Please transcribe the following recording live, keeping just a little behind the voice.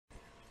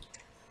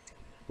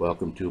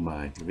Welcome to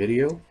my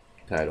video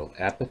titled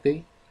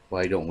Apathy,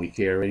 Why Don't We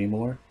Care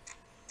Anymore?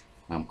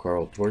 I'm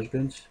Carl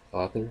Torsbens,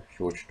 author,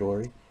 short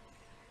story,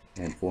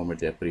 and former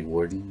Deputy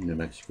Warden, New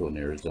Mexico and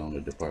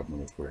Arizona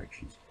Department of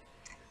Corrections.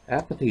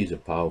 Apathy is a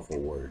powerful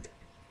word.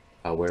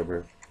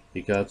 However,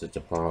 because it's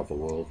a powerful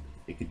word,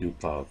 it can do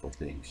powerful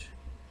things.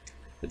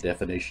 The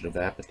definition of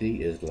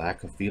apathy is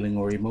lack of feeling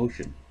or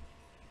emotion,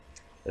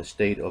 a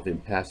state of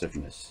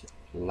impassiveness,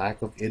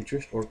 lack of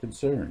interest or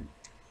concern,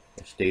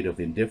 a state of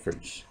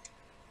indifference.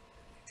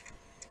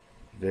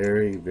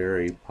 Very,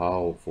 very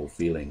powerful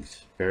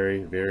feelings,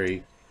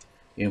 very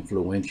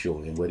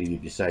influential in whether you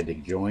decide to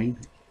join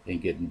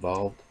and get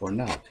involved or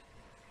not.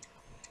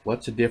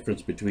 What's the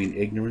difference between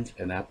ignorance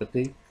and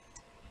apathy?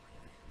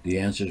 The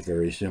answer is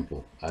very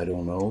simple. I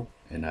don't know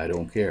and I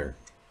don't care.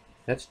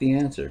 That's the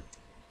answer.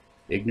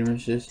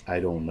 Ignorance is I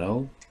don't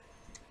know.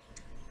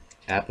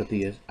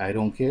 Apathy is I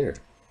don't care.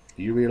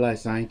 Do you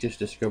realize scientists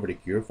discovered a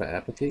cure for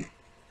apathy,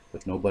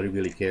 but nobody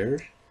really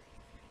cares?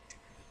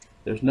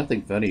 There's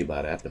nothing funny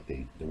about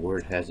apathy. The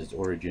word has its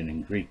origin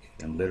in Greek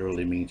and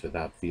literally means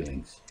without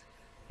feelings.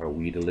 Are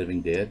we the living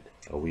dead?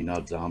 Are we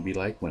not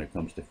zombie-like when it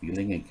comes to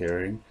feeling and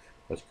caring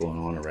what's going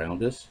on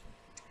around us?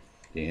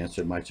 The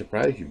answer might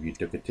surprise you if you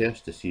took a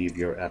test to see if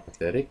you're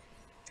apathetic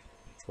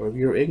or if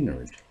you're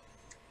ignorant.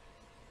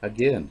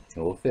 Again,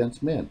 no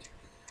offense meant.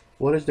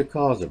 What is the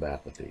cause of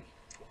apathy?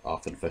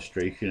 Often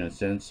frustration and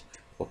sense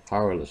of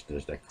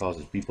powerlessness that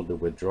causes people to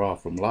withdraw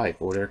from life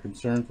or their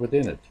concerns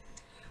within it.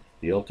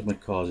 The ultimate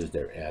cause is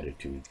their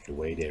attitude, the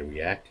way they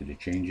react to the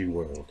changing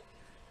world.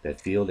 They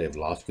feel they've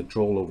lost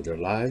control over their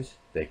lives.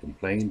 They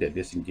complain, they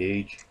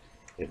disengage.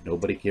 If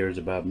nobody cares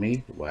about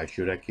me, why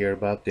should I care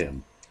about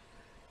them?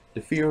 The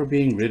fear of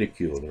being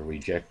ridiculed or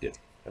rejected,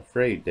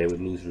 afraid they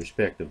would lose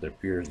respect of their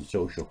peers and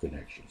social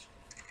connections.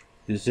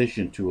 The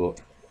decision to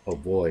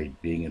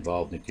avoid being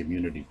involved in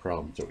community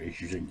problems or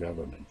issues in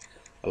government.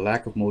 A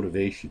lack of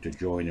motivation to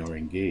join or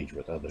engage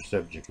with other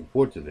subjects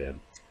important to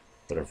them,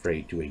 but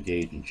afraid to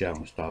engage in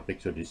challenge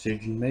topics or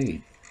decisions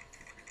made.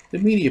 The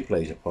media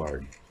plays a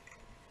part.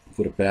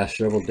 For the past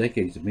several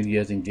decades, the media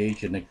has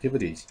engaged in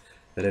activities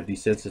that have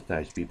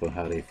desensitized people on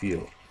how they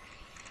feel.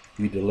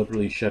 We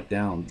deliberately shut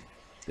down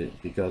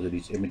because of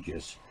these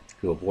images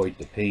to avoid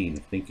the pain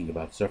of thinking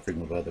about suffering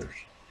of others.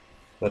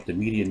 What the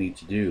media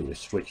needs to do is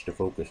switch the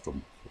focus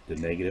from the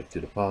negative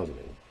to the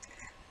positive.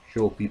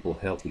 Show people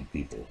helping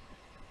people.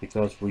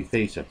 Because we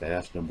face a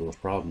vast number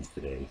of problems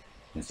today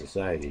in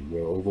society, we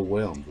are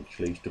overwhelmed, which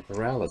leads to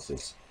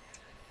paralysis.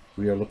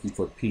 We are looking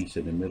for peace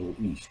in the Middle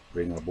East,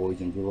 bring our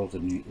boys and girls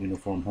in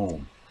uniform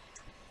home.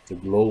 The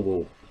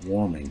global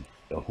warming,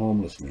 the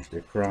homelessness,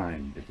 the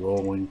crime, the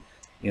growing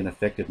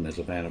ineffectiveness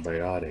of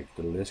antibiotics,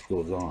 the list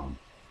goes on.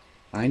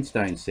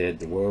 Einstein said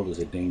the world is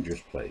a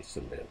dangerous place to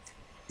live,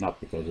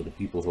 not because of the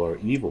people who are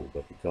evil,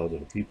 but because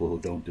of the people who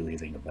don't do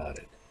anything about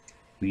it.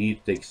 We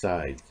need to take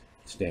sides,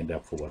 stand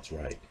up for what's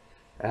right.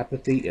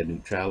 Apathy and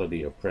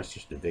neutrality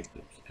oppresses the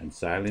victims, and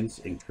silence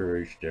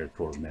encourages their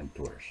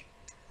tormentors.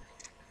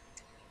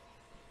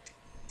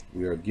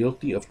 We are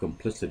guilty of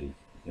complicity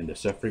in the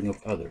suffering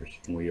of others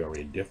when we are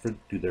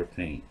indifferent to their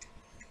pain.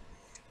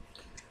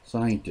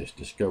 Scientists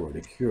discovered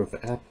a cure for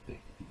apathy.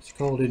 It's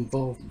called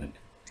involvement.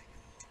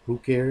 Who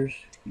cares?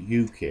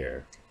 You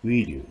care.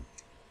 We do.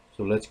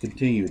 So let's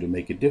continue to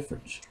make a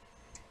difference.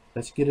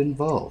 Let's get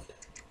involved.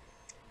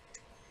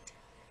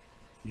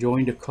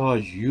 Join the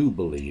cause you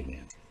believe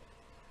in.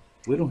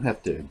 We don't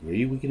have to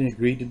agree. We can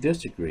agree to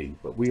disagree,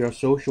 but we are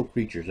social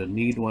creatures and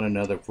need one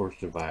another for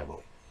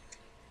survival.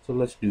 So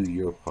let's do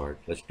your part.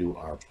 Let's do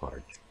our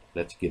part.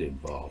 Let's get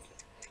involved.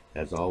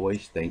 As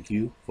always, thank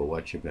you for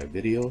watching my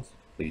videos.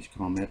 Please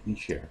comment and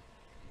share.